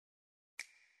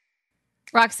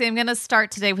Roxy, I'm going to start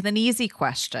today with an easy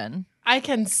question. I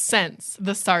can sense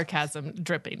the sarcasm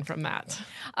dripping from that.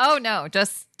 Oh, no,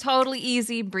 just totally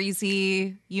easy,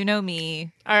 breezy. You know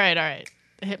me. All right.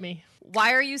 Hit me.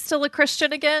 Why are you still a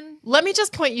Christian again? Let me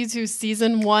just point you to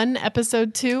season 1,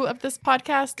 episode 2 of this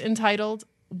podcast entitled,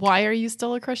 Why Are You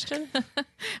Still a Christian?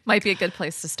 Might be a good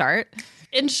place to start.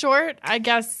 In short, I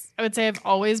guess I would say I've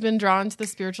always been drawn to the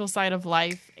spiritual side of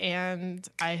life, and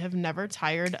I have never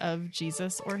tired of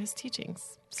Jesus or his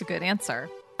teachings. It's a good answer.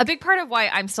 A big part of why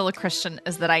I'm still a Christian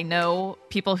is that I know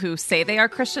people who say they are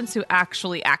Christians who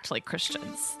actually act like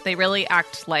Christians. They really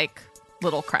act like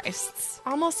little Christs.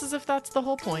 Almost as if that's the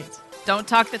whole point. Don't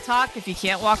talk the talk if you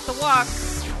can't walk the walk.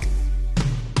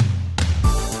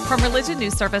 From Religion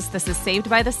News Service, this is Saved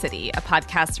by the City, a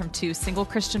podcast from two single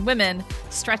Christian women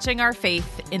stretching our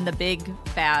faith in the big,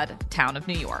 bad town of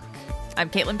New York. I'm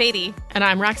Caitlin Beatty. And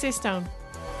I'm Roxy Stone.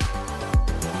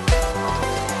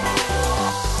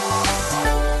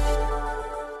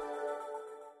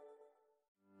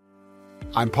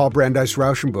 I'm Paul Brandeis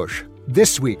Rauschenbusch.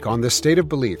 This week on The State of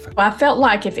Belief. I felt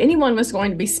like if anyone was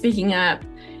going to be speaking up,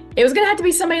 it was going to have to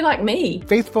be somebody like me.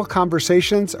 Faithful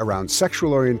conversations around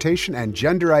sexual orientation and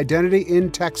gender identity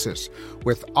in Texas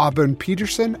with Auburn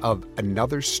Peterson of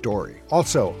Another Story.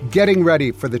 Also, getting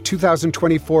ready for the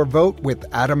 2024 vote with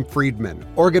Adam Friedman,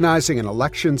 organizing an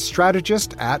election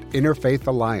strategist at Interfaith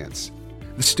Alliance.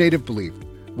 The State of Belief,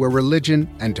 where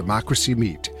religion and democracy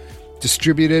meet.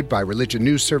 Distributed by Religion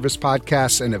News Service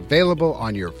Podcasts and available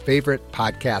on your favorite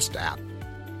podcast app.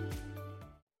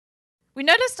 We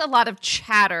noticed a lot of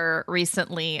chatter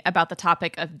recently about the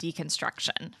topic of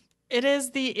deconstruction. It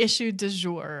is the issue du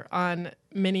jour on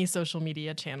many social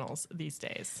media channels these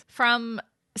days. From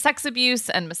sex abuse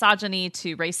and misogyny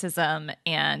to racism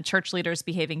and church leaders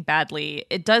behaving badly,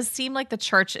 it does seem like the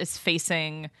church is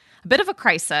facing a bit of a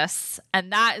crisis,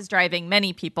 and that is driving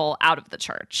many people out of the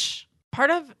church. Part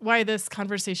of why this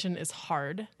conversation is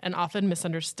hard and often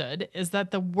misunderstood is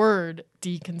that the word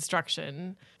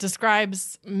deconstruction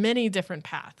describes many different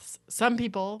paths. Some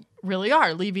people really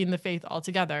are leaving the faith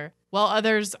altogether, while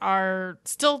others are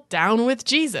still down with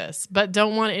Jesus, but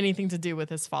don't want anything to do with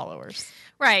his followers.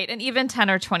 Right. And even 10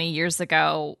 or 20 years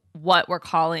ago, what we're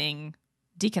calling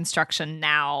deconstruction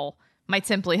now might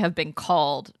simply have been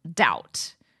called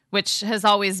doubt, which has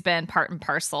always been part and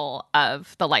parcel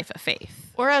of the life of faith.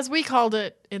 Or as we called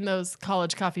it in those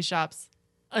college coffee shops,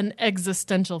 an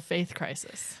existential faith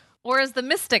crisis. Or as the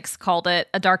mystics called it,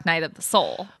 a dark night of the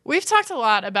soul. We've talked a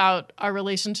lot about our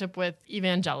relationship with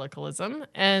evangelicalism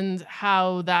and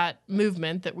how that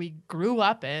movement that we grew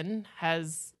up in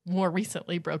has more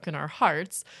recently broken our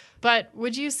hearts. But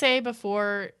would you say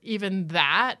before even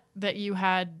that you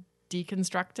had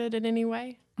deconstructed in any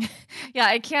way? Yeah,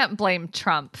 I can't blame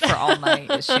Trump for all my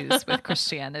issues with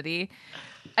Christianity.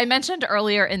 I mentioned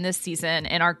earlier in this season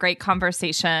in our great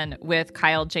conversation with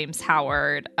Kyle James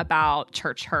Howard about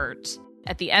church hurt.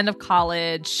 At the end of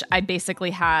college, I basically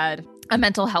had a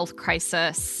mental health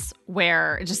crisis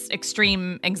where just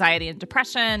extreme anxiety and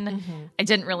depression. Mm-hmm. I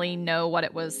didn't really know what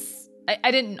it was. I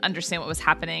didn't understand what was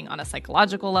happening on a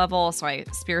psychological level, so I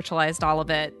spiritualized all of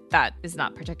it. That is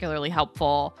not particularly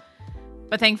helpful.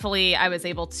 But thankfully, I was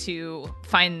able to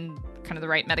find kind of the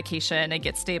right medication and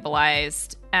get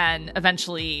stabilized and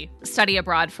eventually study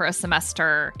abroad for a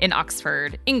semester in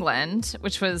Oxford, England,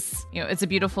 which was, it's a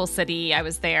beautiful city. I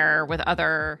was there with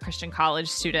other Christian college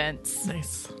students.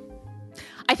 Nice.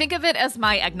 I think of it as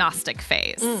my agnostic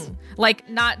phase. Like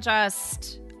not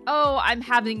just, I'm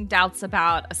having doubts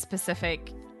about a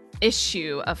specific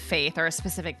issue of faith or a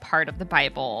specific part of the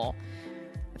Bible.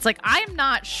 It's like, I'm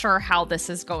not sure how this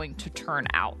is going to turn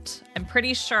out. I'm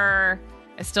pretty sure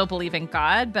I still believe in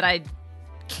God, but I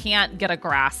can't get a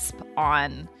grasp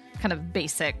on kind of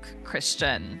basic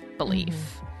Christian belief.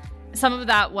 Mm-hmm. Some of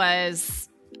that was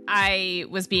I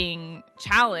was being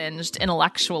challenged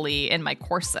intellectually in my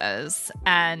courses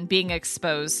and being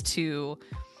exposed to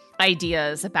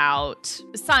ideas about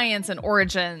science and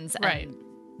origins and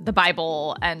the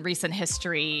Bible and recent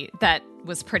history that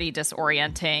was pretty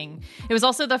disorienting. It was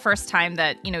also the first time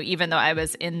that, even though I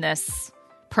was in this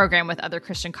program with other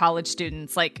Christian college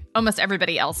students, like almost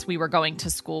everybody else we were going to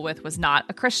school with was not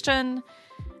a Christian.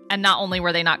 And not only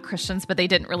were they not Christians, but they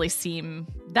didn't really seem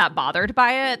that bothered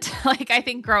by it. Like, I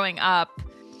think growing up,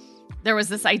 there was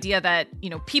this idea that,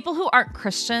 people who aren't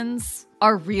Christians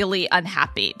are really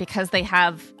unhappy because they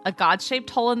have a God-shaped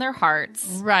hole in their hearts.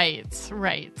 Right.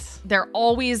 They're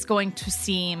always going to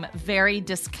seem very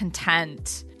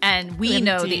discontent, and we Empty.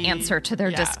 know the answer to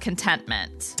their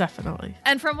discontentment. Definitely.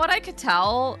 And from what I could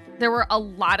tell, there were a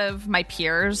lot of my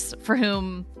peers for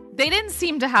whom they didn't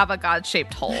seem to have a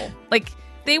God-shaped hole. Like,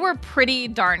 they were pretty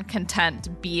darn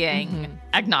content being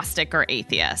agnostic or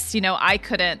atheist. You know,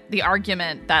 the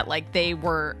argument that like they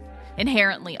were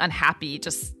inherently unhappy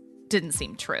just didn't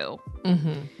seem true.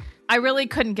 I really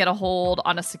couldn't get a hold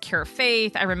on a secure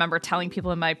faith. I remember telling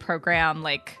people in my program,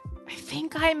 like, I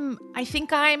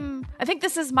think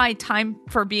this is my time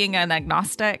for being an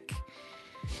agnostic.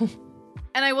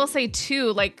 And I will say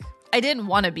too, like, I didn't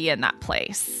want to be in that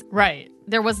place. Right.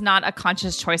 There was not a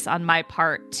conscious choice on my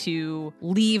part to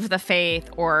leave the faith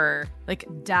or like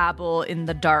dabble in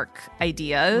the dark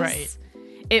ideas. Right.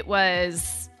 It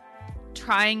was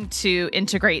trying to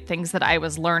integrate things that I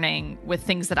was learning with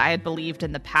things that I had believed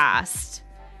in the past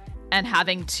and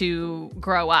having to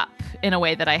grow up in a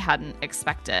way that I hadn't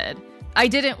expected. I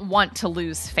didn't want to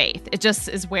lose faith. It just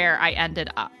is where I ended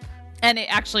up. And it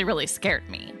actually really scared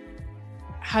me.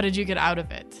 How did you get out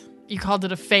of it? You called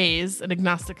it a phase, an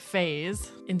agnostic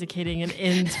phase, indicating an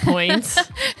end point.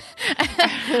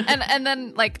 and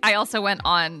then, like, I also went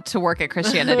on to work at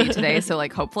Christianity Today, so,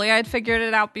 like, hopefully I'd figured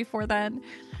it out before then.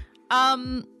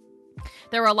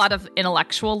 There were a lot of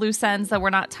intellectual loose ends that were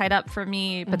not tied up for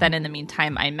me, but then in the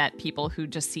meantime, I met people who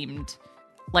just seemed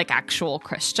like actual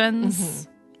Christians.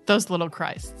 Those little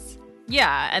Christs.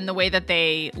 Yeah, and the way that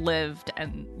they lived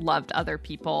and loved other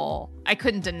people, I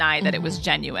couldn't deny that it was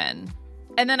genuine.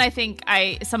 And then I think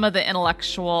some of the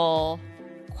intellectual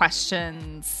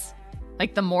questions,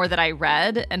 like the more that I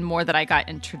read and more that I got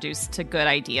introduced to good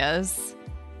ideas,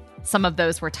 some of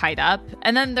those were tied up.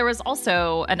 And then there was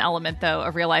also an element, though,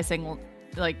 of realizing,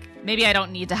 like, maybe I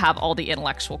don't need to have all the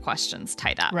intellectual questions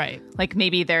tied up. Right. Like,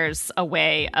 maybe there's a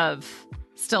way of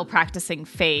still practicing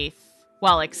faith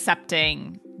while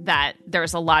accepting that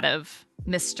there's a lot of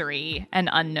mystery and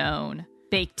unknown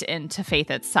baked into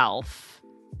faith itself.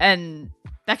 And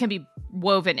that can be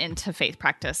woven into faith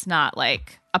practice, not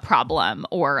like a problem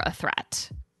or a threat.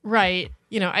 Right.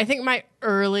 You know, I think my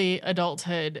early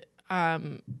adulthood,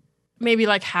 maybe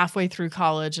like halfway through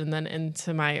college and then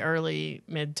into my early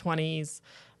mid-20s,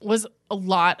 was a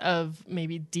lot of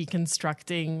maybe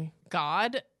deconstructing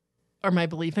God or my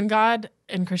belief in God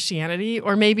and Christianity,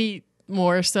 or maybe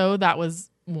more so that was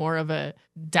more of a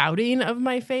doubting of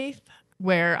my faith,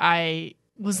 where I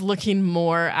was looking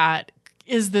more at,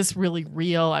 is this really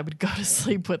real? I would go to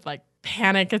sleep with like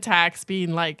panic attacks,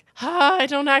 being like, I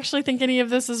don't actually think any of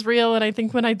this is real. And I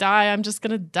think when I die, I'm just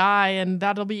going to die and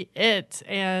that'll be it.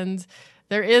 And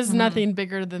there is nothing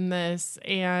bigger than this.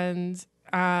 And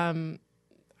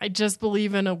I just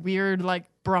believe in a weird like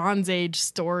Bronze Age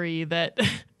story that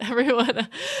everyone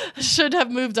should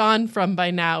have moved on from by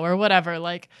now or whatever.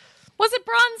 Like, was it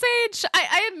Bronze Age?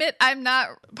 I admit I'm not...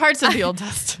 Parts of the Old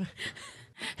Testament.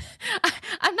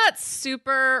 I'm not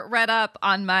super read up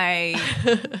on my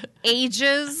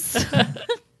ages.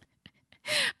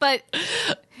 But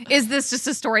is this just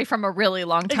a story from a really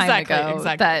long time ago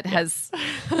that has...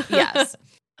 Yes.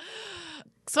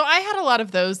 So I had a lot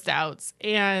of those doubts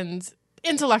and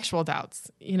intellectual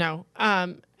doubts, you know,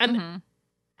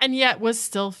 and yet was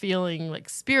still feeling like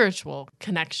spiritual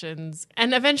connections.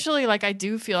 And eventually, like, I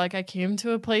do feel like I came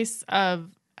to a place of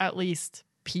at least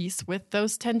peace with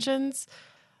those tensions.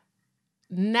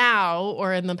 Now,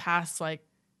 or in the past, like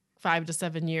 5 to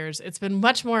 7 years, it's been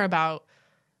much more about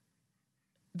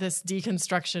this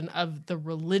deconstruction of the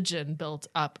religion built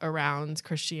up around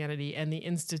Christianity and the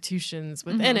institutions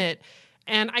within it.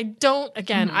 And I don't,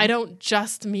 again, I don't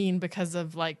just mean because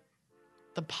of like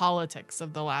the politics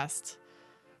of the last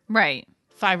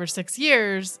 5 or 6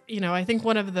 years. You know, I think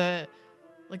one of the,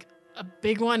 like, a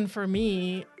big one for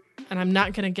me, and I'm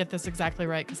not going to get this exactly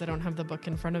right because I don't have the book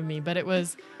in front of me, but it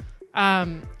was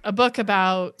a book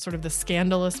about sort of the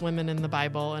scandalous women in the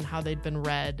Bible and how they'd been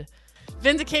read.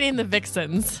 Vindicating the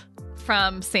Vixens.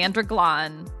 From Sandra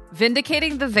Glahn.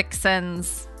 Vindicating the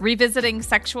Vixens, revisiting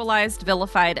sexualized,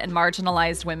 vilified, and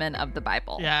marginalized women of the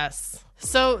Bible. Yes.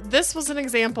 So this was an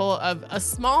example of a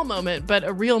small moment, but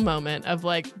a real moment of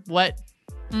like what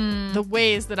the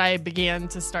ways that I began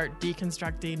to start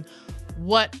deconstructing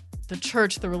what the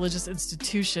church, the religious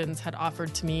institutions had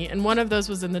offered to me. And one of those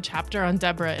was in the chapter on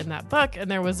Deborah in that book. And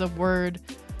there was a word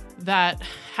that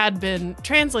had been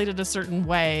translated a certain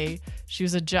way. She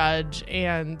was a judge,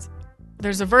 and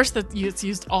there's a verse that it's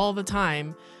used all the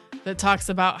time that talks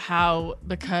about how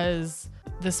because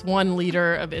this one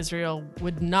leader of Israel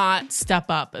would not step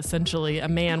up, essentially. A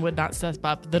man would not step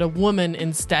up, that a woman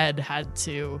instead had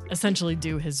to essentially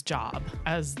do his job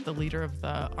as the leader of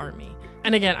the army.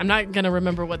 And again, I'm not going to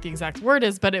remember what the exact word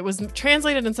is, but it was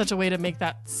translated in such a way to make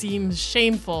that seem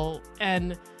shameful.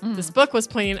 And this book was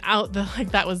pointing out that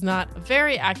that was not a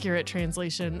very accurate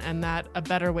translation, and that a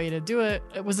better way to do it,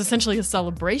 it was essentially a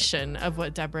celebration of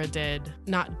what Deborah did,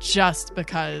 not just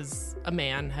because a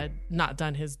man had not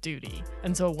done his duty.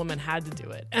 And so a woman had to do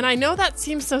it. And I know that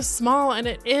seems so small, and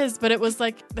it is, but it was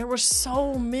like there were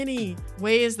so many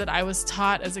ways that I was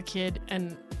taught as a kid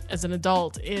and as an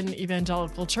adult in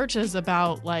evangelical churches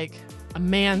about like a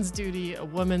man's duty, a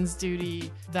woman's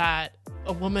duty, that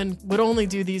a woman would only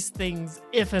do these things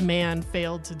if a man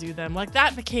failed to do them. Like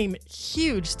that became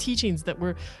huge teachings that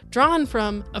were drawn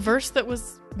from a verse that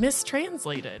was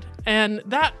mistranslated. And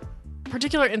that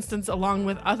particular instance, along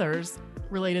with others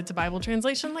related to Bible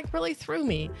translation, like really threw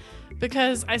me,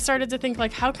 because I started to think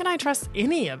like, how can I trust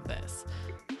any of this?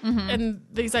 And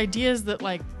these ideas that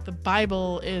like the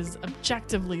Bible is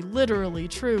objectively, literally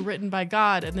true, written by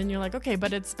God. And then you're like, okay,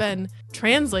 but it's been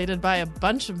translated by a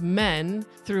bunch of men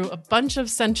through a bunch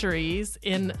of centuries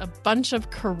in a bunch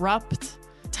of corrupt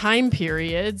time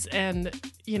periods, and,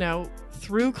 you know,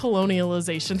 through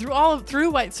colonialization,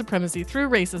 through white supremacy, through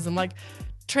racism, like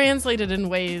translated in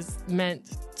ways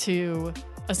meant to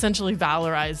essentially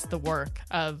valorize the work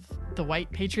of the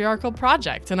white patriarchal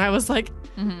project. And I was like,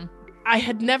 I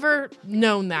had never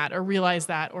known that or realized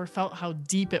that or felt how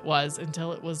deep it was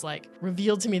until it was like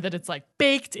revealed to me that it's like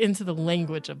baked into the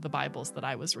language of the Bibles that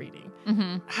I was reading.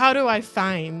 How do I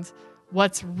find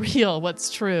what's real,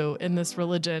 what's true in this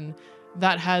religion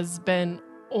that has been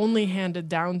only handed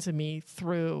down to me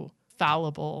through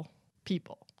fallible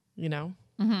people, you know?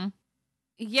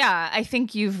 Yeah, I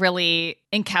think you've really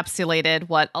encapsulated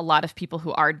what a lot of people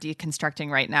who are deconstructing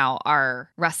right now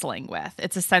are wrestling with.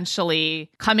 It's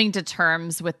essentially coming to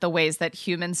terms with the ways that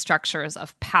human structures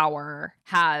of power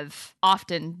have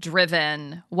often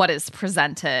driven what is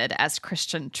presented as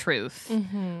Christian truth.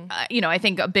 I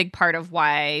think a big part of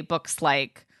why books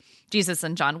like Jesus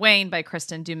and John Wayne by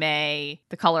Kristen Dumais,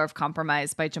 The Color of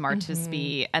Compromise by Jamar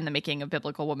Tisby, and The Making of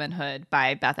Biblical Womanhood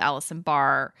by Beth Allison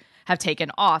Barr have taken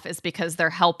off is because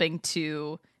they're helping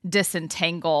to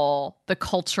disentangle the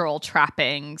cultural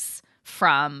trappings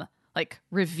from like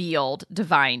revealed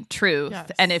divine truth.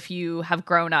 Yes. And if you have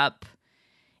grown up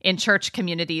in church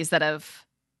communities that have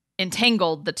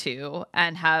entangled the two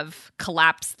and have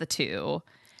collapsed the two,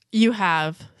 You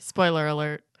have, spoiler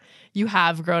alert, you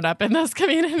have grown up in those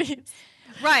communities.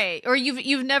 right? Or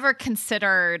you've never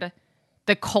considered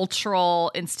the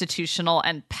cultural, institutional,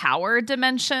 and power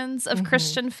dimensions of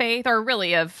Christian faith, or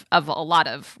really of a lot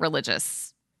of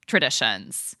religious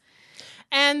traditions.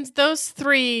 And those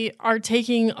three are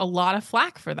taking a lot of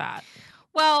flack for that.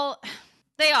 Well,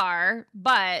 they are,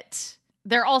 but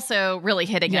they're also really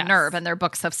hitting a nerve, and their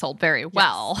books have sold very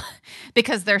well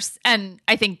because and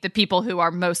I think the people who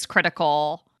are most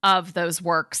critical of those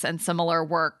works and similar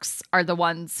works are the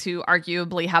ones who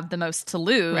arguably have the most to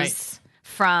lose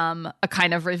from a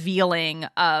kind of revealing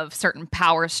of certain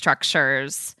power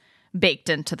structures baked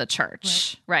into the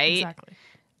church, right? Exactly.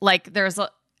 Like this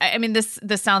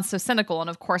sounds so cynical, and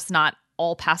of course not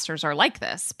all pastors are like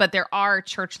this, but there are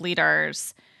church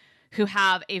leaders who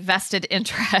have a vested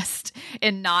interest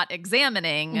in not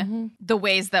examining the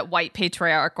ways that white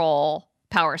patriarchal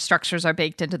power structures are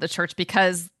baked into the church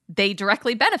because they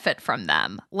directly benefit from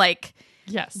them. Like,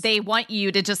 they want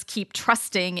you to just keep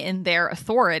trusting in their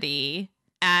authority,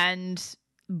 and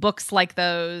books like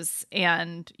those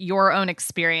and your own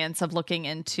experience of looking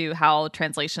into how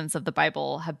translations of the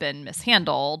Bible have been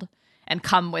mishandled and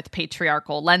come with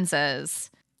patriarchal lenses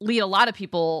lead a lot of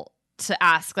people to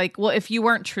ask, like, well, if you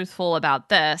weren't truthful about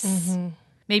this,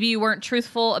 maybe you weren't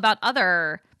truthful about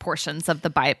other portions of the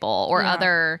Bible or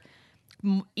other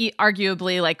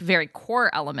arguably like very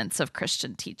core elements of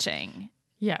Christian teaching.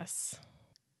 Yes.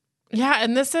 Yeah,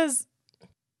 and this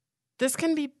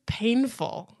can be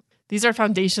painful. These are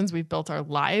foundations we've built our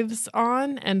lives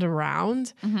on and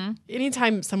around.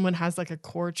 Anytime someone has like a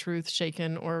core truth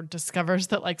shaken or discovers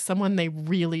that like someone they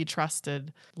really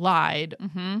trusted lied,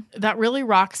 that really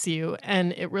rocks you,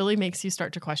 and it really makes you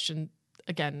start to question,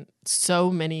 again, so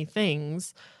many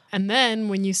things. And then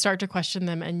when you start to question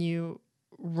them and you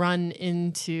run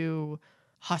into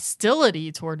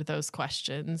hostility toward those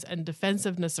questions and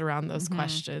defensive-ness around those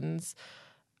questions,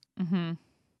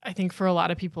 I think for a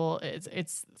lot of people,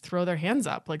 it's throw their hands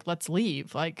up, like, let's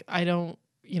leave. Like, I don't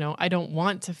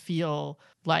want to feel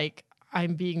like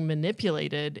I'm being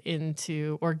manipulated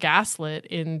into or gaslit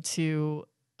into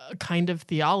a kind of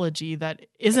theology that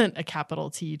isn't a capital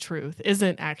T truth,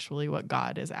 isn't actually what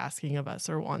God is asking of us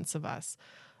or wants of us.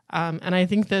 And I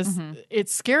think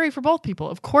it's scary for both people.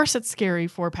 Of course, it's scary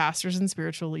for pastors and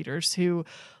spiritual leaders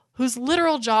whose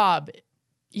literal job,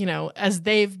 as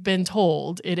they've been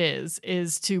told it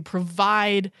is to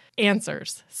provide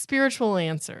answers, spiritual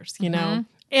answers,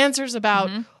 answers about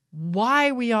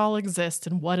why we all exist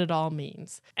and what it all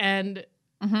means. And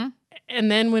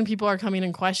then when people are coming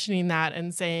and questioning that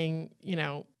and saying,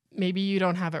 maybe you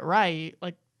don't have it right,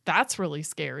 like that's really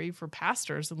scary for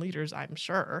pastors and leaders, I'm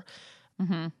sure.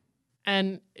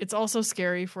 And it's also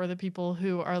scary for the people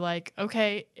who are like,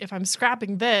 okay, if I'm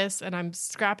scrapping this and I'm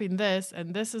scrapping this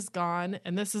and this is gone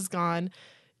and this is gone,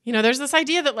 there's this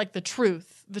idea that like the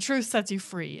truth sets you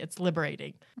free. It's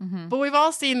liberating. But we've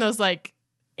all seen those like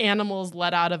animals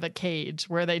let out of a cage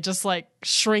where they just like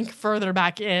shrink further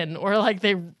back in, or like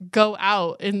they go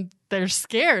out and they're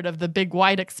scared of the big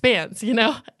wide expanse.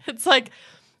 It's like,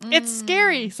 it's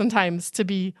scary sometimes to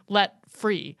be let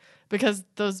free because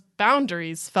those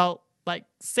boundaries felt like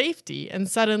safety, and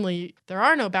suddenly there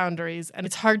are no boundaries and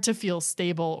it's hard to feel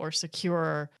stable or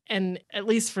secure. And at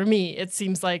least for me, it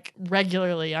seems like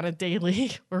regularly on a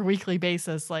daily or weekly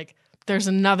basis, like there's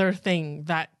another thing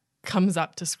that comes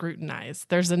up to scrutinize.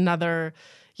 There's another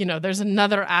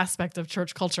aspect of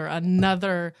church culture,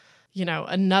 another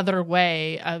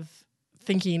way of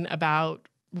thinking about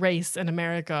race in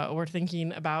America, or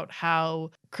thinking about how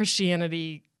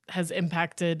Christianity has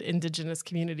impacted indigenous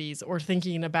communities, or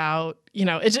thinking about,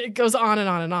 it goes on and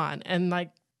on and on. And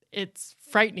like, it's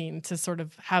frightening to sort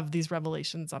of have these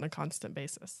revelations on a constant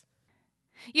basis.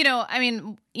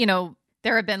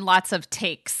 There have been lots of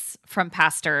takes from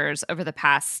pastors over the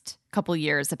past couple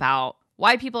years about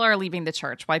why people are leaving the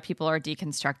church, why people are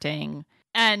deconstructing.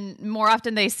 And more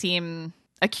often they seem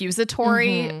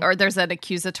accusatory, or there's an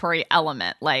accusatory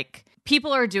element, like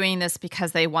people are doing this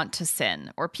because they want to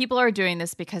sin, or people are doing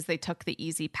this because they took the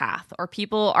easy path, or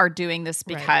people are doing this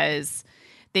because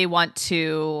they want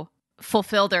to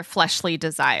fulfill their fleshly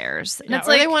desires. And it's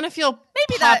like, they want to feel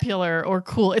maybe popular or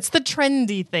cool. It's the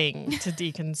trendy thing to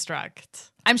deconstruct.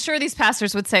 I'm sure these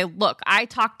pastors would say, look, I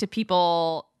talk to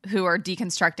people who are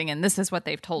deconstructing and this is what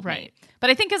they've told me. But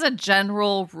I think as a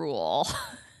general rule,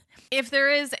 if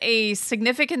there is a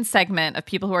significant segment of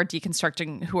people who are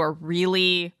deconstructing who are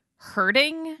really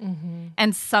hurting,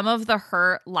 and some of the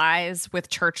hurt lies with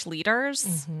church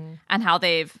leaders and how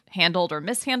they've handled or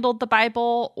mishandled the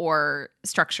Bible, or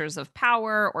structures of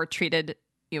power, or treated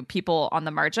people on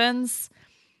the margins,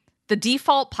 the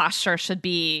default posture should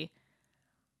be,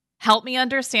 help me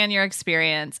understand your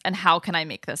experience and how can I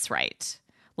make this right?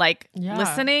 Like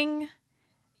listening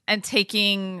and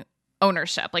taking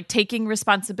ownership, like taking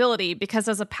responsibility, because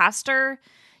as a pastor,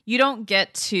 you don't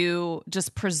get to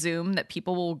just presume that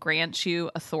people will grant you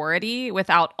authority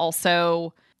without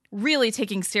also really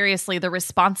taking seriously the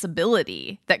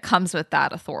responsibility that comes with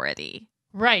that authority.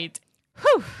 Right.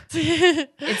 Whew.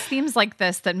 It's themes like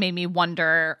this that made me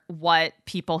wonder what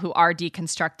people who are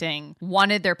deconstructing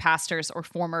wanted their pastors or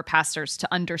former pastors to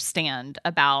understand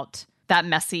about that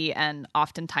messy and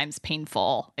oftentimes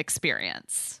painful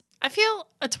experience. I feel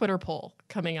a Twitter poll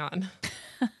coming on.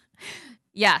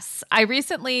 Yes, I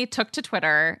recently took to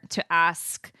Twitter to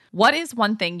ask, what is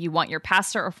one thing you want your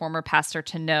pastor or former pastor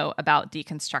to know about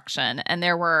deconstruction? And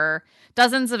there were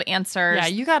dozens of answers. Yeah,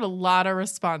 you got a lot of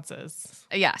responses.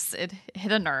 Yes, it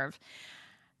hit a nerve.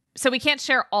 So we can't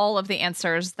share all of the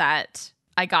answers that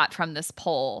I got from this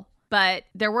poll, but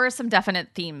there were some definite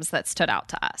themes that stood out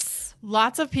to us.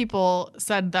 Lots of people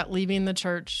said that leaving the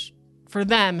church for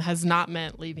them has not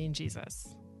meant leaving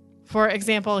Jesus. For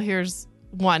example, here's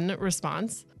one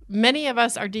response. Many of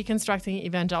us are deconstructing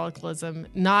evangelicalism,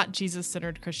 not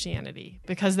Jesus-centered Christianity,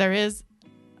 because there is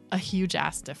a huge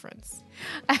ass difference.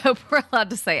 I hope we're allowed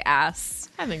to say ass.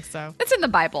 I think so. It's in the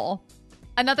Bible.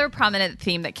 Another prominent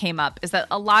theme that came up is that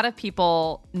a lot of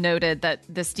people noted that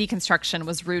this deconstruction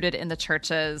was rooted in the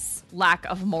church's lack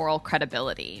of moral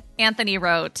credibility. Anthony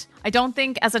wrote, I don't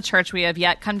think as a church we have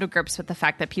yet come to grips with the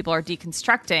fact that people are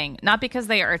deconstructing, not because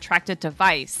they are attracted to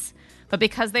vice, but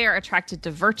because they are attracted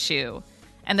to virtue,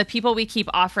 and the people we keep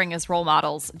offering as role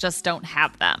models just don't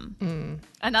have them.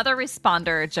 Another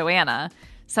responder, Joanna,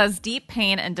 says deep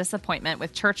pain and disappointment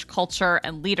with church culture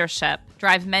and leadership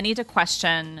drive many to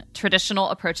question traditional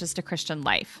approaches to Christian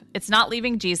life. It's not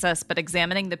leaving Jesus, but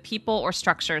examining the people or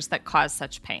structures that cause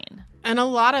such pain. And a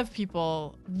lot of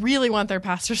people really want their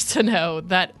pastors to know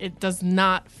that it does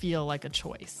not feel like a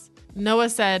choice. Noah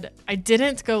said, I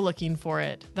didn't go looking for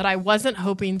it, that I wasn't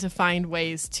hoping to find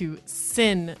ways to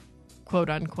sin, quote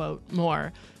unquote,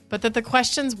 more, but that the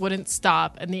questions wouldn't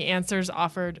stop and the answers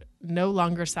offered no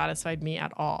longer satisfied me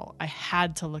at all. I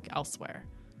had to look elsewhere.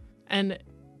 And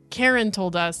Karen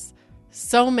told us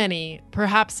so many,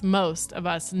 perhaps most of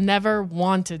us, never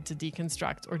wanted to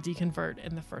deconstruct or deconvert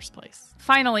in the first place.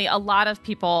 Finally, a lot of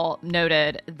people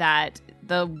noted that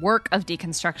the work of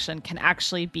deconstruction can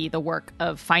actually be the work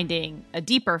of finding a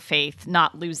deeper faith,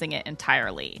 not losing it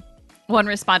entirely. One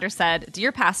responder said,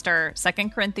 "Dear Pastor,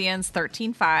 2 Corinthians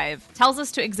 13:5 tells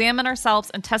us to examine ourselves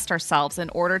and test ourselves in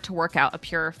order to work out a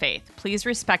purer faith. Please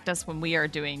respect us when we are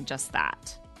doing just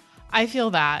that." I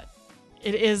feel that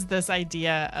it is this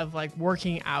idea of like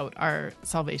working out our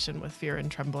salvation with fear and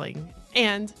trembling.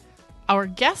 And our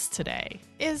guest today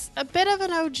is a bit of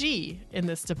an OG in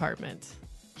this department.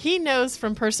 He knows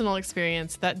from personal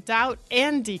experience that doubt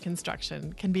and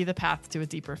deconstruction can be the path to a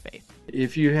deeper faith.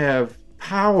 If you have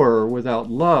power without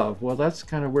love, well, that's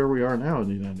kind of where we are now in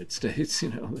the United States.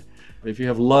 If you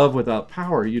have love without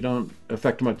power, you don't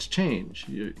affect much change.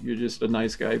 You're just a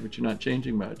nice guy, but you're not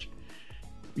changing much.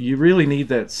 You really need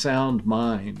that sound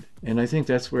mind, and I think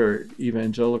that's where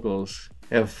evangelicals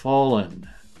have fallen.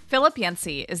 Philip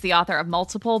Yancey is the author of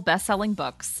multiple best-selling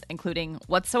books, including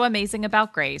What's So Amazing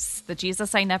About Grace, The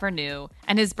Jesus I Never Knew,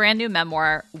 and his brand new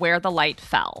memoir, Where the Light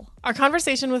Fell. Our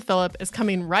conversation with Philip is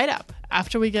coming right up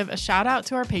after we give a shout out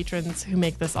to our patrons who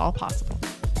make this all possible.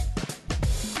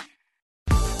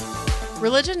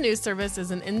 Religion News Service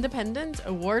is an independent,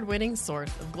 award-winning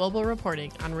source of global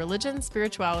reporting on religion,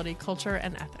 spirituality, culture,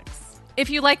 and ethics.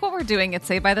 If you like what we're doing at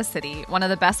Saved by the City, one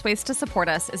of the best ways to support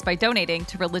us is by donating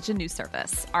to Religion News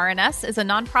Service. RNS is a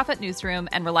nonprofit newsroom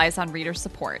and relies on reader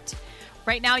support.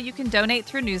 Right now, you can donate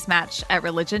through Newsmatch at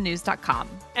religionnews.com.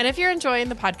 And if you're enjoying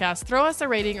the podcast, throw us a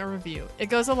rating or review. It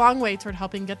goes a long way toward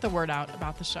helping get the word out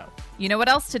about the show. You know what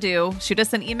else to do? Shoot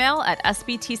us an email at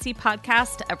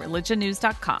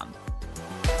sbtcpodcast@religionnews.com.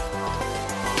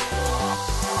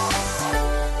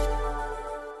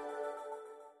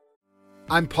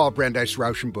 I'm Paul Brandeis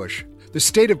Rauschenbusch. The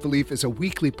State of Belief is a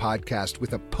weekly podcast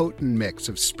with a potent mix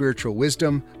of spiritual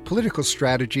wisdom, political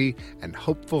strategy, and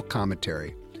hopeful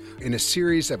commentary. In a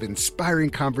series of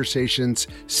inspiring conversations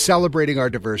celebrating our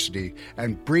diversity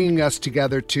and bringing us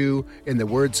together to, in the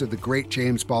words of the great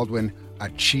James Baldwin,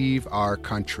 achieve our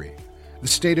country. The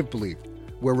State of Belief,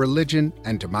 where religion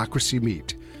and democracy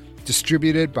meet.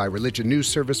 Distributed by Religion News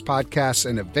Service Podcasts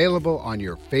and available on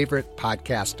your favorite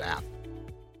podcast app.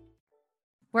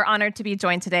 We're honored to be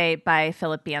joined today by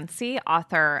Philip Yancey,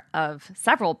 author of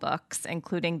several books,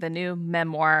 including the new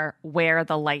memoir, Where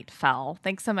the Light Fell.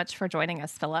 Thanks so much for joining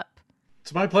us, Philip.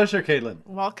 It's my pleasure, Caitlin.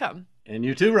 Welcome. And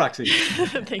you too, Roxy.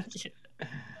 Thank you.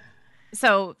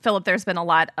 So, Philip, there's been a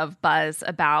lot of buzz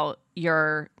about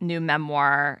your new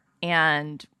memoir,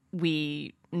 and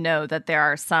we know that there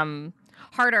are some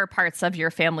harder parts of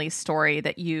your family's story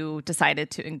that you decided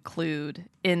to include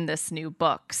in this new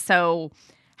book. So,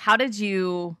 how did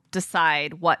you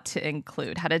decide what to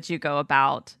include? How did you go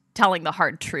about telling the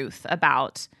hard truth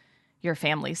about your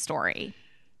family story?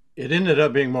 It ended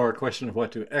up being more a question of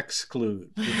what to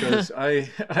exclude, because I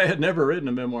had never written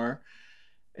a memoir.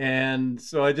 And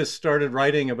so I just started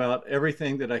writing about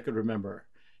everything that I could remember.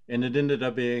 And it ended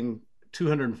up being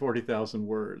 240,000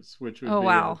 words, which would be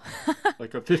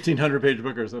like a 1,500-page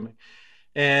book or something.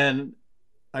 And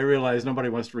I realized nobody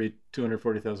wants to read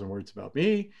 240,000 words about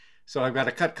me. So I've got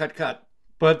to cut.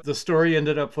 But the story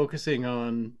ended up focusing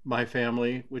on my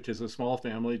family, which is a small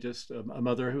family, just a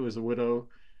mother who was a widow.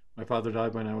 My father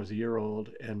died when I was a year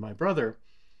old, and my brother.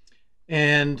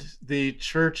 And the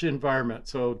church environment.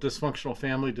 So dysfunctional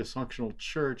family, dysfunctional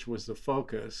church was the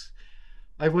focus.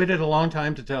 I've waited a long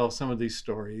time to tell some of these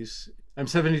stories. I'm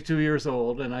 72 years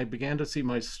old, and I began to see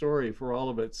my story for all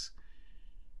of its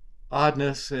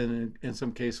oddness and, in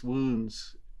some case,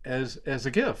 wounds as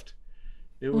a gift.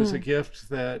 It was a gift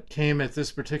that came at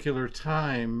this particular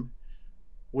time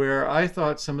where I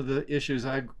thought some of the issues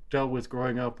I dealt with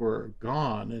growing up were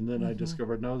gone, and then I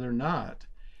discovered, no, they're not.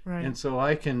 Right. And so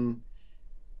I can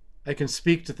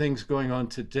speak to things going on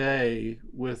today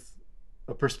with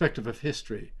a perspective of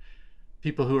history.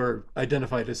 People who are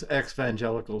identified as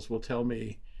ex-evangelicals will tell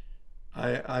me,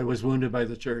 I was wounded by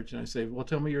the church. And I say, well,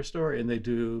 tell me your story. And they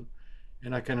do.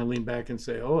 And I kind of lean back and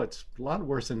say, oh, it's a lot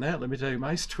worse than that. Let me tell you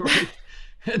my story.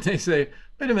 And they say,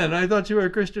 wait a minute, I thought you were a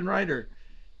Christian writer.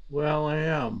 Well, I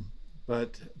am,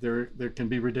 but there can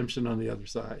be redemption on the other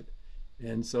side.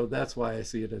 And so that's why I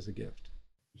see it as a gift.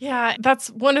 Yeah, that's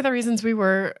one of the reasons we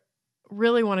were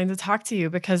really wanting to talk to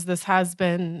you, because this has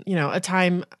been, a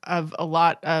time of a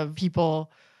lot of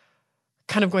people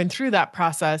kind of going through that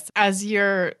process, as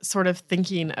you're sort of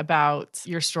thinking about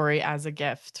your story as a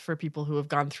gift for people who have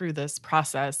gone through this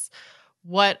process,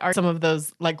 what are some of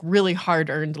those like really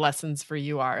hard-earned lessons for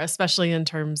you are, especially in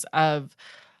terms of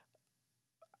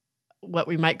what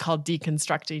we might call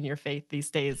deconstructing your faith these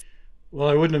days? Well,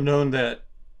 I wouldn't have known that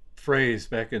phrase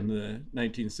back in the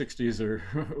 1960s or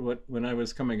when I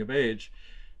was coming of age,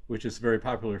 which is a very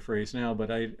popular phrase now,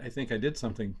 but I think I did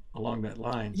something along that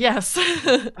line. Yes.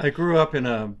 I grew up in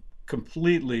a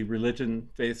completely religion,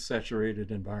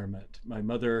 faith-saturated environment. My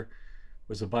mother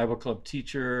was a Bible club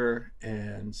teacher,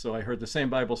 and so I heard the same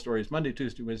Bible stories Monday,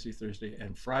 Tuesday, Wednesday, Thursday,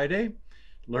 and Friday,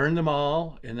 learned them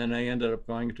all, and then I ended up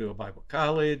going to a Bible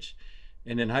college.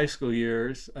 And in high school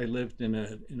years, I lived in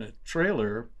a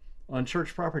trailer on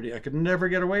church property. I could never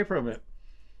get away from it.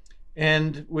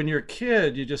 And when you're a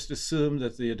kid, you just assume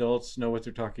that the adults know what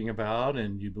they're talking about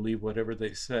and you believe whatever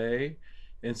they say.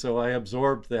 And so I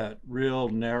absorbed that real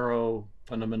narrow,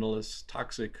 fundamentalist,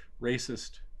 toxic,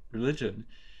 racist religion.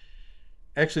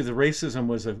 Actually, the racism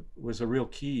was a real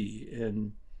key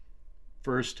in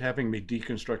first having me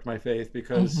deconstruct my faith,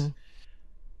 because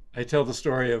I tell the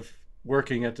story of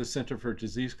working at the Center for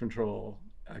Disease Control.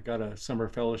 I got a summer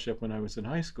fellowship when I was in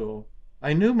high school.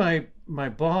 I knew my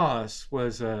boss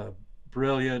was a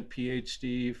brilliant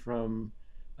PhD from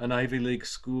an Ivy League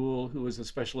school who was a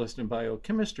specialist in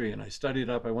biochemistry, and I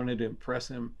studied up. I wanted to impress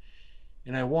him,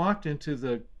 and I walked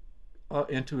into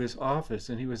his office,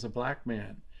 and he was a black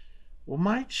man. Well,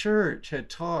 my church had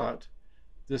taught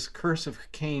this curse of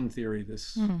Cain theory,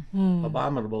 this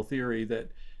abominable theory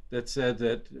that said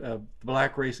that the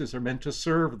black races are meant to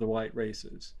serve the white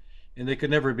races, and they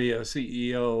could never be a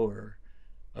CEO or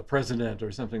a president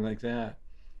or something like that.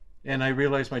 And I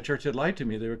realized my church had lied to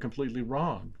me. They were completely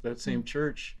wrong. That same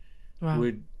church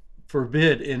would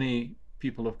forbid any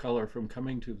people of color from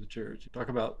coming to the church. Talk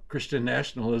about Christian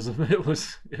nationalism. It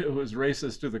was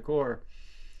racist to the core.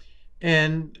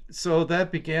 And so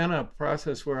that began a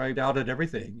process where I doubted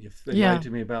everything. If they lied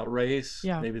to me about race,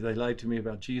 maybe they lied to me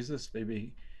about Jesus,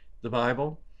 maybe the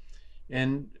Bible.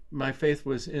 And my faith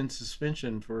was in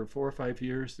suspension for 4 or 5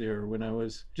 years there, when I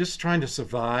was just trying to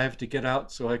survive, to get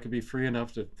out so I could be free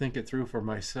enough to think it through for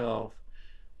myself.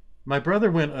 My brother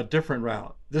went a different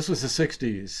route. This was the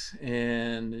 60s,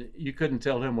 and you couldn't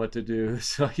tell him what to do.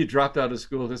 So he dropped out of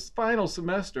school his final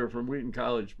semester from Wheaton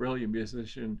College, brilliant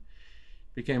musician,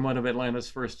 became one of Atlanta's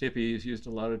first hippies, used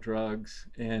a lot of drugs,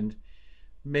 and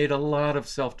made a lot of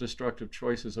self-destructive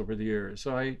choices over the years.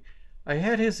 So I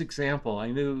had his example.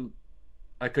 I knew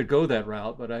I could go that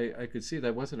route, but I could see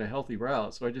that wasn't a healthy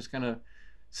route. So I just kind of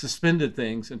suspended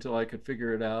things until I could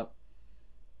figure it out.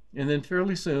 And then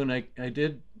fairly soon, I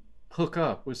did hook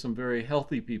up with some very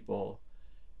healthy people.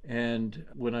 And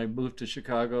when I moved to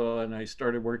Chicago and I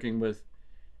started working with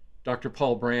Dr.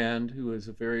 Paul Brand, who is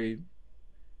a very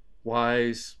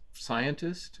wise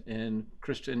scientist and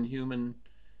Christian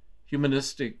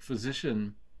humanistic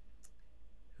physician,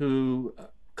 who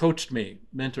coached me,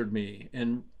 mentored me,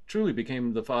 and truly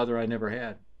became the father I never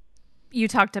had. You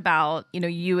talked about,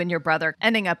 you and your brother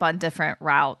ending up on different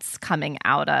routes coming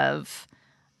out of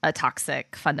a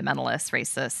toxic, fundamentalist,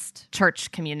 racist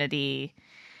church community.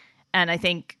 And I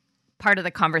think part of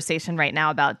the conversation right now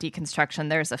about deconstruction,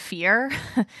 there's a fear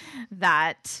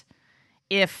that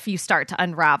if you start to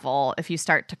unravel, if you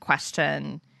start to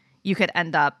question, you could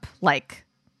end up like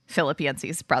Philip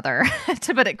Yancey's brother,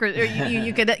 to put it, or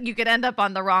you could end up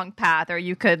on the wrong path, or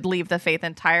you could leave the faith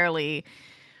entirely.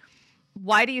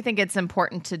 Why do you think it's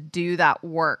important to do that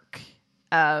work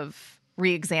of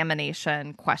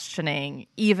reexamination, questioning,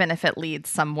 even if it leads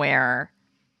somewhere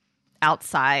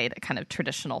outside a kind of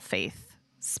traditional faith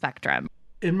spectrum?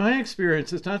 In my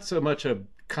experience, it's not so much a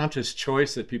conscious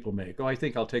choice that people make. Oh, I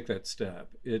think I'll take that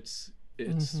step. It's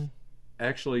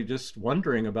actually just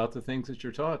wondering about the things that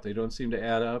you're taught. They don't seem to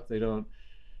add up. They don't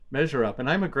measure up. And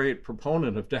I'm a great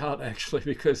proponent of doubt, actually,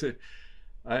 because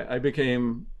I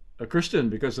became a Christian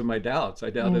because of my doubts.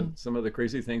 I doubted some of the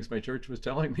crazy things my church was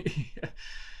telling me.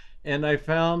 And I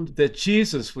found that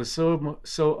Jesus was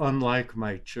so unlike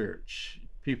my church.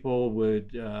 People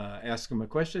would ask him a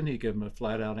question. He'd give them a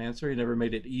flat out answer. He never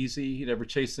made it easy. He never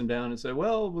chased them down and said,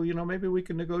 well, maybe we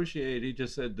can negotiate. He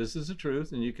just said, this is the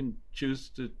truth, and you can choose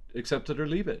to accept it or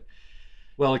leave it.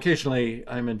 Well, occasionally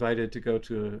I'm invited to go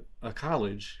to a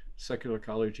college, secular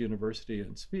college, university,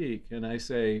 and speak. And I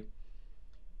say,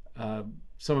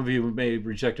 some of you may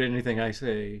reject anything I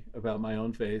say about my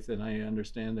own faith, and I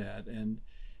understand that.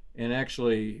 And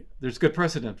actually, there's good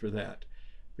precedent for that,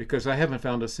 because I haven't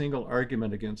found a single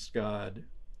argument against God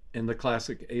in the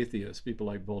classic atheists, people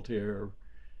like Voltaire,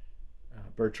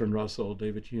 Bertrand Russell,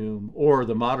 David Hume, or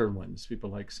the modern ones, people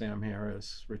like Sam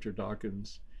Harris, Richard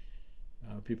Dawkins,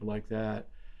 people like that,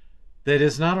 that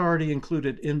is not already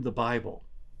included in the Bible,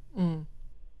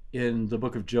 in the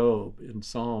book of Job, in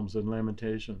Psalms and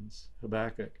Lamentations,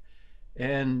 Habakkuk.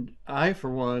 And I, for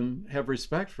one, have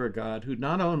respect for a God who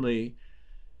not only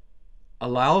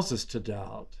allows us to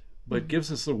doubt, but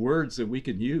gives us the words that we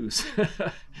can use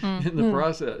in the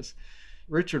process.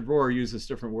 Richard Rohr uses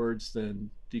different words than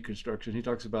deconstruction. He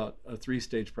talks about a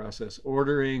 3-stage process: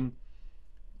 ordering,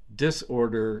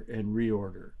 disorder, and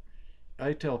reorder.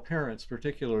 I tell parents,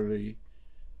 particularly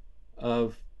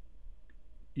of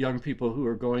young people who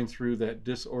are going through that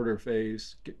disorder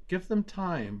phase, give them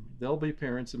time. They'll be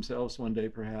parents themselves one day,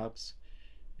 perhaps,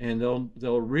 and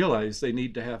they'll realize they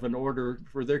need to have an order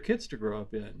for their kids to grow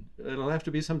up in. It'll have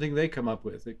to be something they come up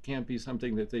with. It can't be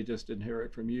something that they just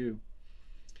inherit from you.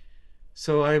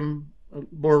 So I'm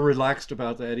more relaxed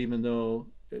about that, even though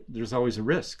there's always a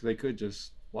risk. They could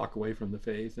just walk away from the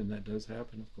faith, and that does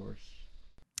happen, of course.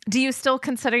 Do you still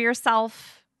consider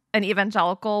yourself an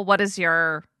evangelical? What is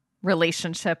your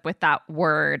relationship with that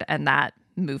word and that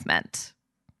movement?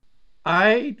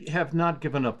 I have not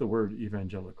given up the word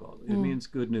evangelical. It means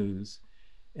good news.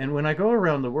 And when I go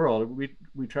around the world,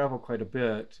 we travel quite a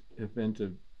bit. I've been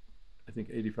to, I think,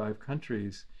 85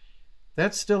 countries.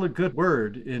 That's still a good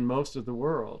word in most of the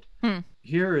world.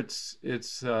 Here it's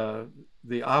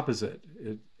the opposite.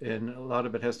 And a lot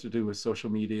of it has to do with social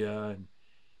media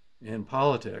and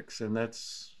politics. And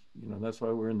that's why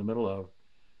we're in the middle of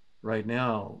right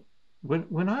now.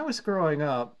 When I was growing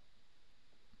up,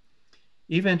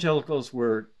 evangelicals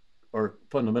were, or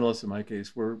fundamentalists in my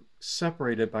case, were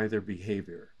separated by their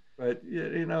behavior. But,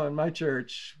 in my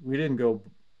church, we didn't go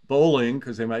bowling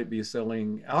because they might be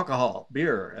selling alcohol,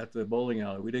 beer at the bowling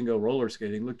alley. We didn't go roller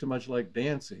skating. It looked too much like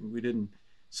dancing. We didn't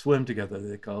swim together.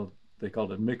 They called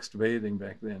it mixed bathing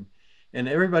back then. And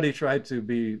everybody tried to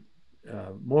be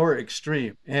more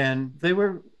extreme. And they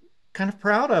were kind of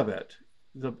proud of it.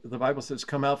 The Bible says,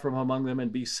 come out from among them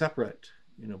and be separate.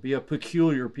 Be a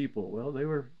peculiar people. Well, they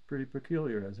were pretty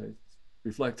peculiar as I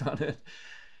reflect on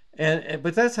it.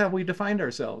 But that's how we defined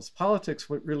ourselves. Politics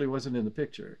really wasn't in the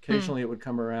picture. Occasionally it would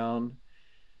come around,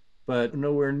 but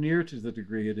nowhere near to the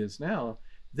degree it is now.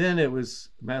 Then it was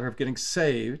a matter of getting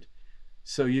saved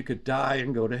so you could die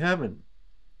and go to heaven.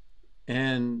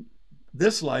 And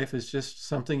this life is just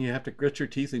something you have to grit your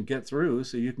teeth and get through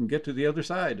so you can get to the other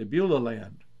side, to Beulah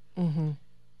land.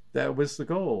 That was the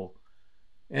goal.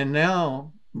 And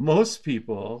now most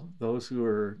people, those who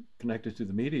are connected to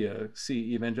the media,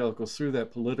 see evangelicals through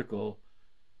that political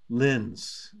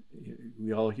lens.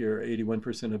 We all hear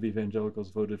 81% of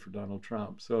evangelicals voted for Donald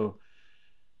Trump. So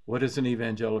what is an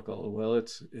evangelical? Well,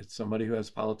 it's somebody who has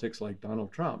politics like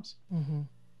Donald Trump's.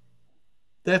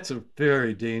 That's a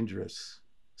very dangerous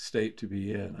state to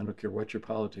be in. I don't care what your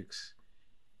politics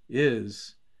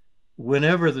is.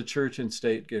 Whenever the church and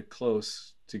state get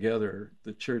close together,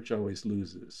 the church always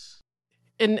loses.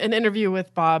 In an interview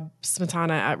with Bob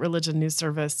Smetana at Religion News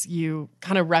Service, you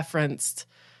kind of referenced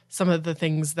some of the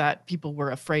things that people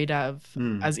were afraid of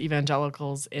as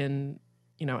evangelicals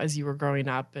as you were growing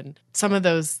up. And some of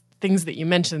those things that you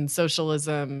mentioned,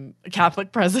 socialism,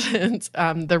 Catholic president,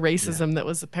 the racism that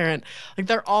was apparent, like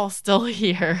they're all still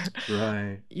here.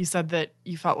 Right. You said that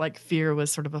you felt like fear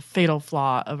was sort of a fatal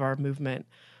flaw of our movement.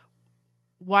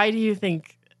 Why do you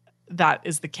think that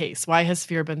is the case? Why has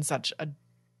fear been such a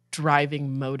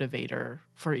driving motivator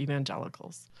for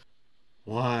evangelicals?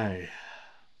 Why?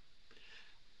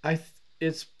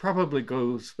 It probably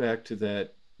goes back to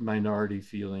that minority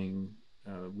feeling.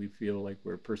 We feel like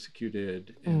we're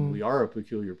persecuted, and we are a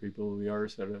peculiar people. We are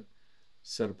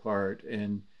set apart,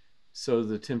 and so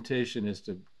the temptation is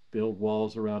to build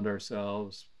walls around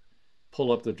ourselves,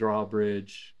 pull up the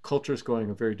drawbridge. Culture's going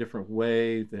a very different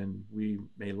way than we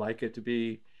may like it to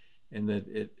be, and that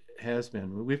it has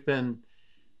been. We've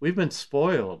been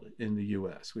spoiled in the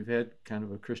U.S. We've had kind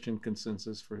of a Christian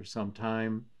consensus for some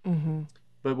time,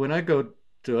 but when I go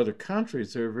to other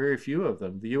countries, there are very few of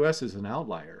them. The U.S. is an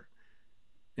outlier,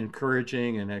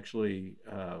 encouraging and actually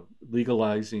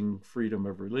legalizing freedom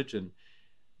of religion.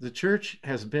 The church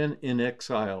has been in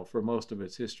exile for most of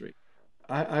its history.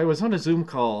 I was on a Zoom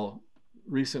call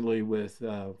recently with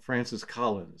Francis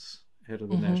Collins, head of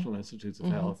the National Institutes of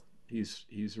Health.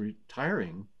 He's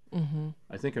retiring,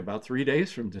 I think about 3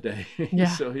 days from today.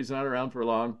 So he's not around for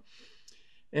long.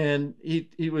 And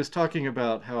he was talking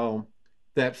about how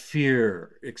that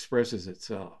fear expresses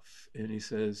itself. And he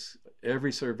says,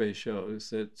 every survey shows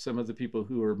that some of the people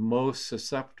who are most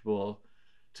susceptible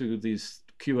to these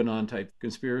QAnon type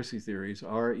conspiracy theories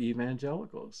are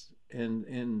evangelicals.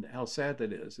 and how sad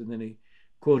that is. And then he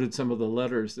quoted some of the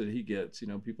letters that he gets.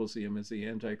 People see him as the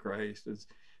Antichrist, as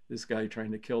this guy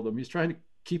trying to kill them. He's trying to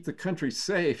keep the country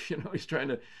safe. He's trying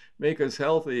to make us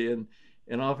healthy.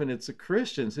 And often it's the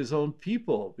Christians, his own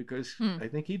people, because I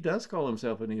think he does call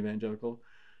himself an evangelical,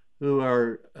 who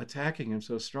are attacking him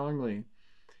so strongly.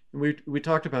 And we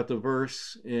talked about the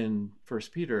verse in 1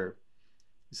 Peter.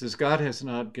 It says, God has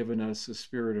not given us a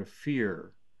spirit of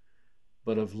fear,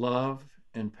 but of love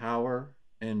and power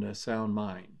and a sound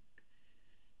mind.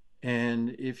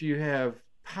 And if you have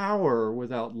power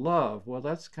without love, well,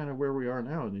 that's kind of where we are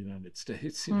now in the United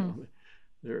States.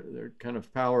 They're kind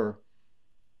of power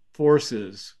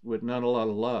forces with not a lot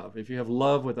of love. If you have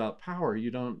love without power,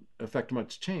 you don't affect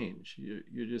much change.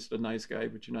 You're just a nice guy,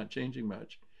 but you're not changing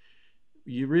much.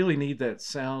 You really need that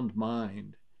sound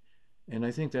mind. And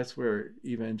I think that's where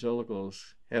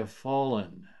evangelicals have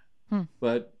fallen.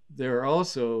 But there are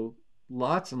also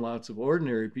lots and lots of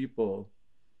ordinary people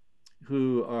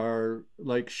who are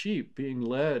like sheep being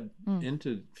led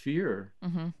into fear.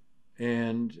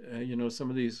 And, some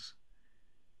of these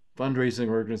fundraising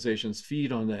organizations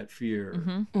feed on that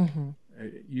fear.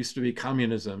 It used to be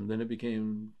communism, then it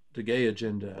became the gay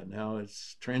agenda. Now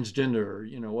it's transgender,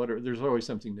 there's always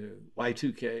something new,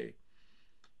 Y2K.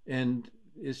 And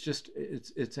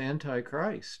it's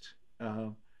anti-Christ.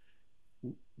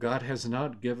 God has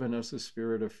not given us a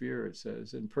spirit of fear, it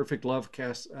says, and perfect love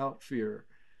casts out fear.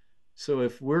 So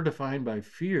if we're defined by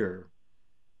fear,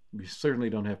 we certainly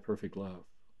don't have perfect love.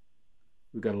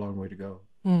 We've got a long way to go.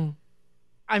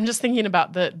 I'm just thinking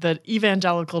about the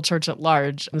evangelical church at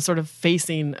large. I'm sort of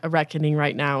facing a reckoning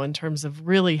right now in terms of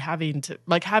really having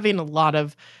a lot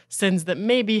of sins that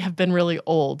maybe have been really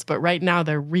old, but right now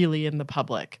they're really in the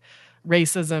public.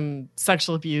 Racism,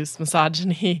 sexual abuse,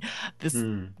 misogyny, this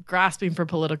grasping for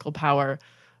political power.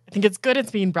 I think it's good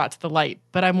it's being brought to the light,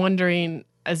 but I'm wondering,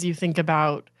 as you think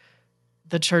about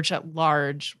the church at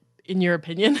large, in your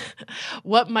opinion,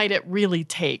 what might it really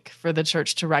take for the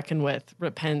church to reckon with,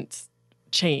 repent,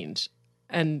 change,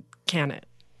 and can it?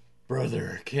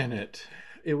 Brother, can it?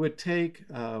 It would take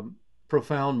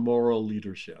profound moral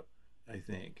leadership, I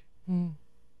think.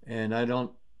 And I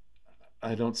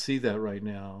don't see that right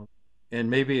now. And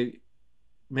maybe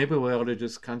we ought to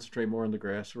just concentrate more on the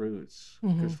grassroots.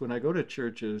 Because when I go to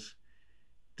churches,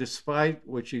 despite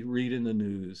what you read in the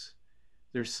news,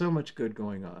 there's so much good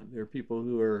going on. There are people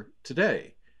who are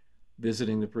today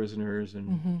visiting the prisoners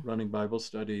and running Bible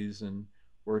studies and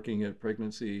working at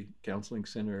pregnancy counseling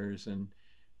centers and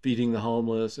feeding the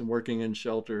homeless and working in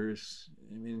shelters.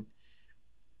 I mean,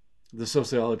 the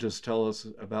sociologists tell us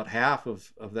about half of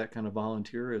that kind of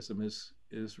volunteerism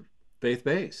is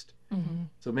faith-based.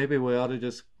 So maybe we ought to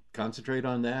just concentrate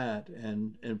on that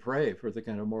and pray for the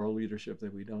kind of moral leadership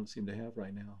that we don't seem to have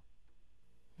right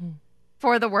now.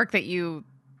 For the work that you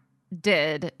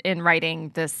did in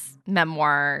writing this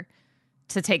memoir,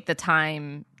 to take the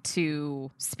time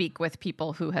to speak with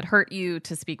people who had hurt you,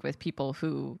 to speak with people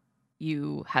who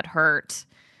you had hurt,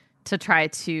 to try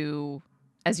to,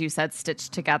 as you said, stitch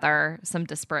together some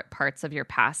disparate parts of your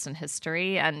past and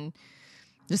history. And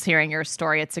just hearing your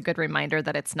story, it's a good reminder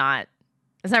that it's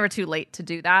never too late to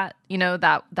do that.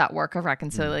 That work of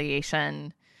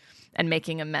reconciliation and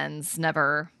making amends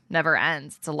never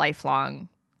ends. It's a lifelong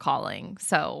calling.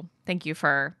 So thank you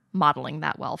for modeling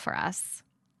that well for us.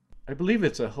 I believe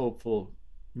it's a hopeful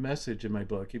message in my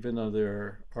book, even though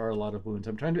there are a lot of wounds.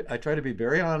 I try to be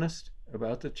very honest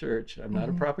about the church. I'm not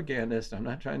a propagandist. I'm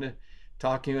not trying to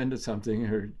talk you into something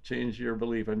or change your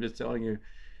belief. I'm just telling you,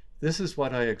 this is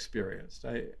what I experienced.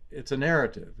 It's a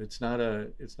narrative. It's not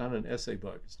an essay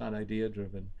book. It's not idea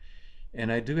driven.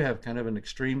 And I do have kind of an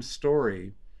extreme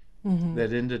story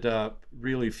that ended up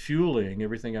really fueling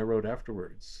everything I wrote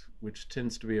afterwards, which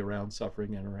tends to be around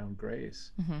suffering and around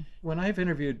grace. When I've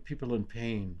interviewed people in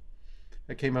pain,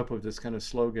 I came up with this kind of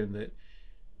slogan that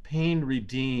pain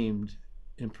redeemed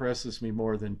impresses me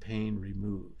more than pain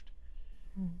removed.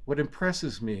 What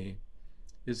impresses me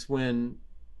is when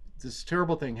this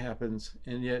terrible thing happens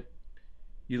and yet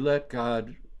you let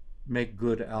God make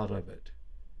good out of it.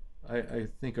 I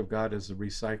think of God as a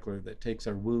recycler that takes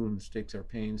our wounds, takes our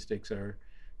pains, takes our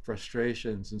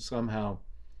frustrations, and somehow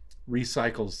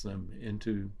recycles them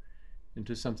into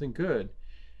something good.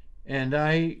 And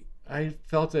I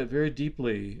felt that very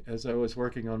deeply as I was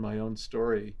working on my own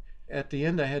story. At the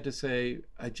end, I had to say,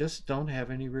 I just don't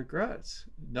have any regrets.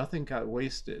 Nothing got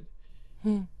wasted.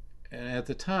 And at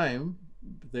the time,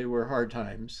 they were hard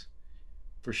times,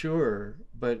 for sure.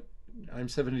 But I'm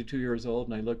 72 years old,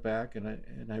 and I look back and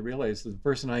I realize that the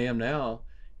person I am now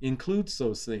includes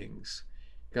those things.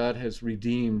 God has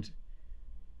redeemed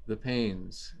the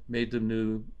pains, made them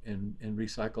new, and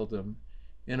recycled them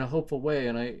in a hopeful way.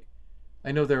 And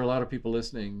I know there are a lot of people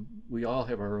listening. We all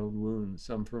have our own wounds,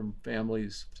 some from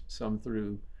families, some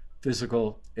through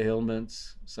physical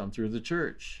ailments, some through the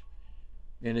church.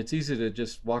 And it's easy to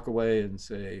just walk away and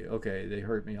say, okay, they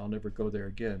hurt me, I'll never go there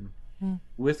again.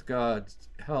 With God's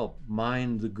help,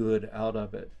 mine the good out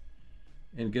of it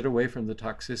and get away from the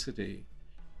toxicity.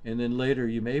 And then later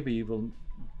you may be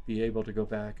able to go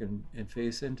back and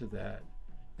face into that,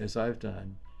 as I've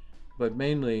done. But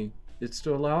mainly, it's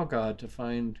to allow God to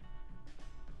find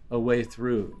a way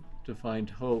through, to find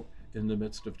hope in the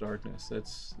midst of darkness.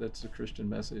 That's the Christian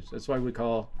message. That's why we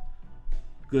call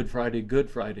Good Friday Good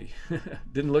Friday.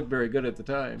 Didn't look very good at the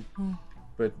time,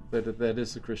 but that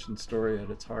is the Christian story at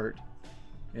its heart.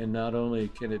 And not only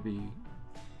can it be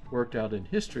worked out in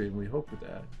history, and we hope for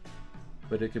that,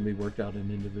 but it can be worked out in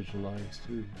individual lives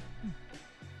too.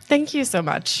 Thank you so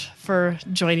much for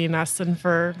joining us and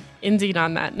for ending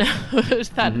on that note.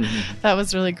 That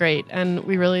was really great. And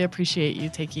we really appreciate you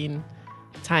taking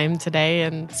time today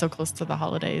and so close to the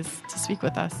holidays to speak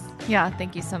with us. Yeah,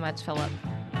 thank you so much, Philip.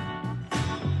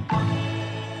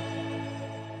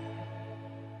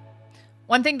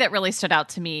 One thing that really stood out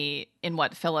to me in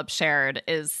what Philip shared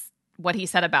is what he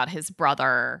said about his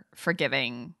brother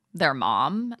forgiving their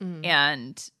mom.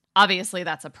 And obviously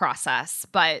that's a process,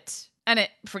 but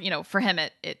for him,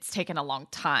 it's taken a long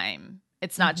time.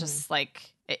 It's not just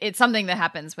like, it's something that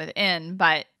happens within,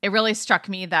 but it really struck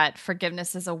me that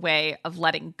forgiveness is a way of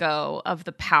letting go of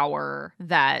the power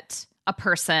that a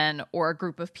person or a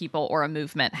group of people or a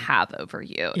movement have over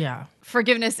you. Yeah.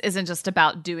 Forgiveness isn't just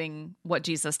about doing what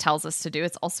Jesus tells us to do.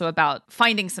 It's also about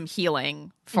finding some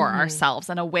healing for ourselves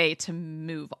and a way to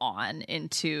move on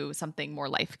into something more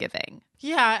life-giving.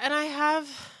 Yeah. And I have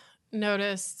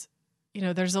noticed,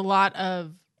 there's a lot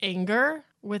of anger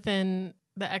within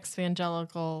the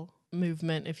ex-evangelical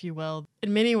movement, if you will.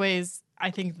 In many ways, I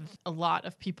think a lot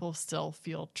of people still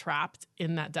feel trapped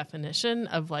in that definition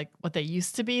of like what they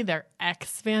used to be. They're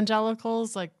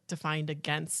ex-evangelicals, like defined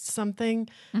against something,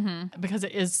 because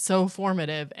it is so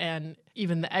formative. And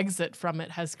even the exit from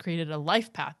it has created a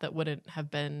life path that wouldn't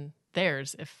have been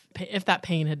theirs if that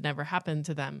pain had never happened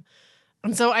to them.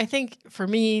 And so I think for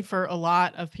me, for a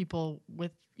lot of people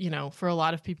for a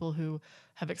lot of people who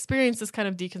have experienced this kind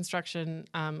of deconstruction,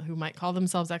 who might call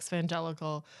themselves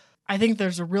ex-evangelical, I think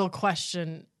there's a real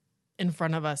question in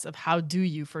front of us of how do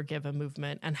you forgive a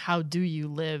movement and how do you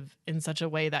live in such a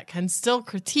way that can still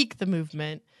critique the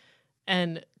movement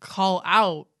and call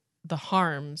out the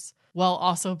harms while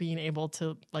also being able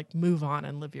to like move on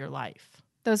and live your life?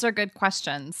 Those are good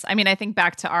questions. I mean, I think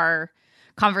back to our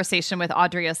conversation with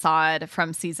Audrey Assad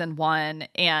from season 1,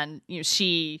 and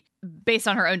she, based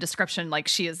on her own description, like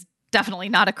she is definitely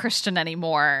not a Christian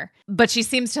anymore, but she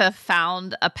seems to have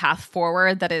found a path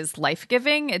forward that is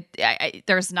life-giving. I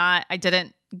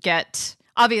didn't get,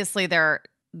 obviously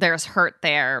there's hurt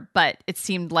there, but it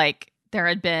seemed like there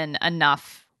had been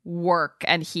enough work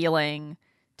and healing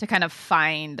to kind of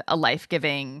find a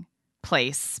life-giving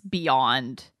place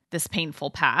beyond this painful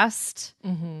past.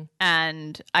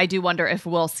 And I do wonder if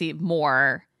we'll see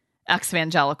more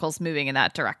ex-evangelicals moving in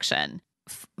that direction.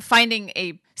 Finding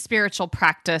a spiritual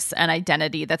practice and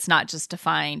identity that's not just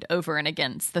defined over and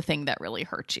against the thing that really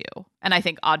hurt you. And I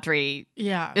think Audrey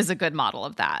is a good model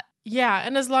of that. Yeah.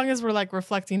 And as long as we're like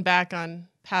reflecting back on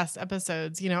past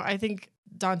episodes, I think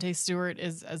Dante Stewart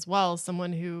is as well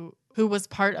someone who was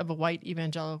part of a white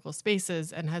evangelical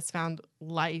spaces and has found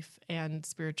life and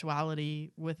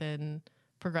spirituality within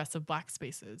progressive Black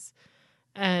spaces.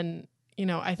 And,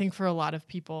 I think for a lot of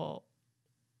people,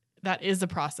 that is a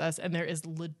process and there is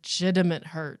legitimate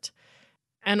hurt.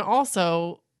 And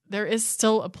also there is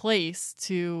still a place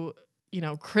to,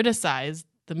 criticize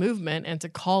the movement and to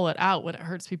call it out when it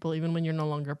hurts people, even when you're no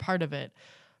longer part of it.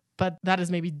 But that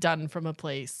is maybe done from a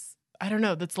place, I don't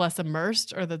know, that's less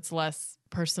immersed or that's less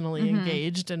personally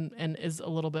engaged and is a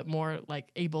little bit more like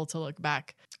able to look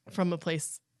back from a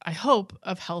place, I hope,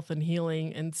 of health and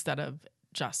healing instead of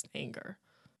just anger.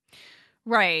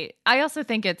 Right. I also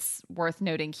think it's worth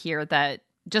noting here that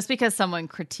just because someone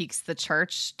critiques the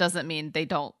church doesn't mean they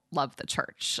don't love the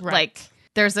church. Right. Like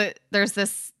there's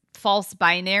this false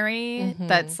binary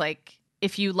that's like,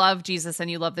 if you love Jesus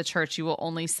and you love the church, you will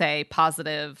only say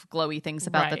positive, glowy things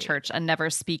about the church and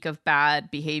never speak of bad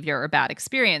behavior or bad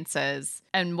experiences.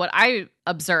 And what I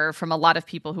observe from a lot of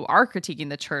people who are critiquing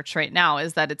the church right now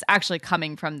is that it's actually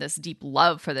coming from this deep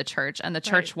love for the church and the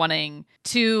church wanting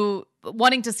to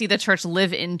see the church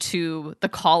live into the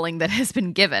calling that has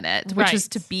been given it, which is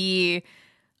to be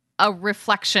a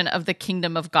reflection of the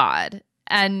kingdom of God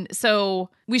And so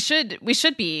we should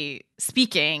be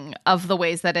speaking of the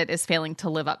ways that it is failing to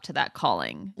live up to that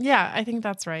calling. Yeah, I think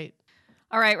that's right.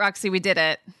 All right, Roxy, we did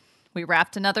it. We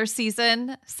wrapped another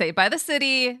season, Saved by the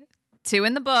City, 2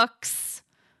 in the books.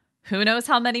 Who knows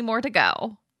how many more to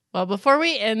go? Well, before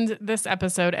we end this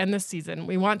episode and this season,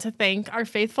 we want to thank our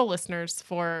faithful listeners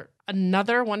for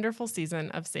another wonderful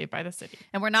season of Saved by the City.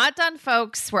 And we're not done,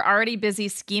 folks. We're already busy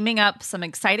scheming up some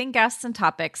exciting guests and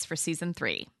topics for season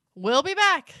 3. We'll be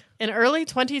back in early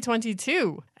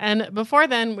 2022. And before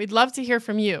then, we'd love to hear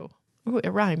from you. Ooh, it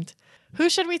rhymed. Who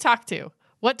should we talk to?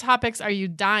 What topics are you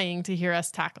dying to hear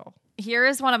us tackle? Here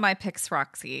is one of my picks,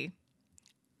 Roxy.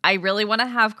 I really want to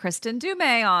have Kristen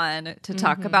Dumais on to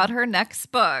talk about her next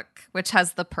book, which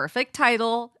has the perfect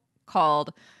title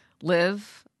called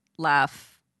Live,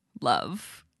 Laugh,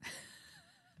 Love.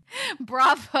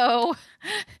 Bravo,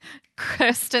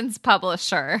 Kristen's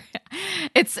publisher.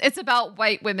 It's about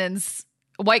white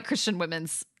Christian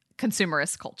women's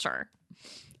consumerist culture.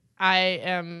 I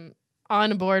am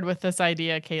on board with this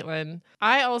idea, Caitlin.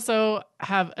 I also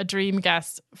have a dream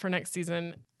guest for next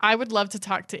season. I would love to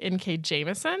talk to N.K.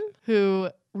 Jemisin, who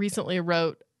recently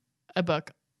wrote a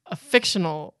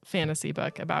fictional fantasy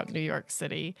book about New York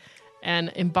City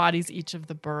and embodies each of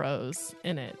the boroughs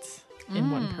in it in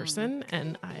one person.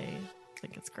 And I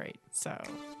think it's great. So,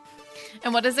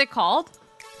 and what is it called?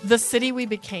 The City We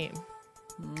Became.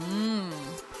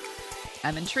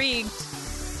 I'm intrigued.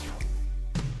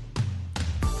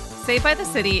 Saved by the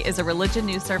City is a Religion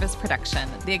News Service production.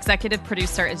 The executive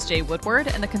producer is Jay Woodward,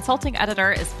 and the consulting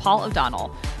editor is Paul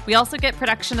O'Donnell. We also get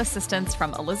production assistance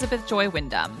from Elizabeth Joy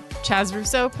Wyndham. Chaz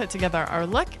Russo put together our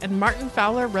look, and Martin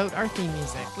Fowler wrote our theme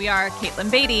music. We are Caitlin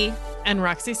Beatty and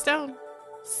Roxy Stone.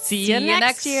 See you you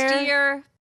next year.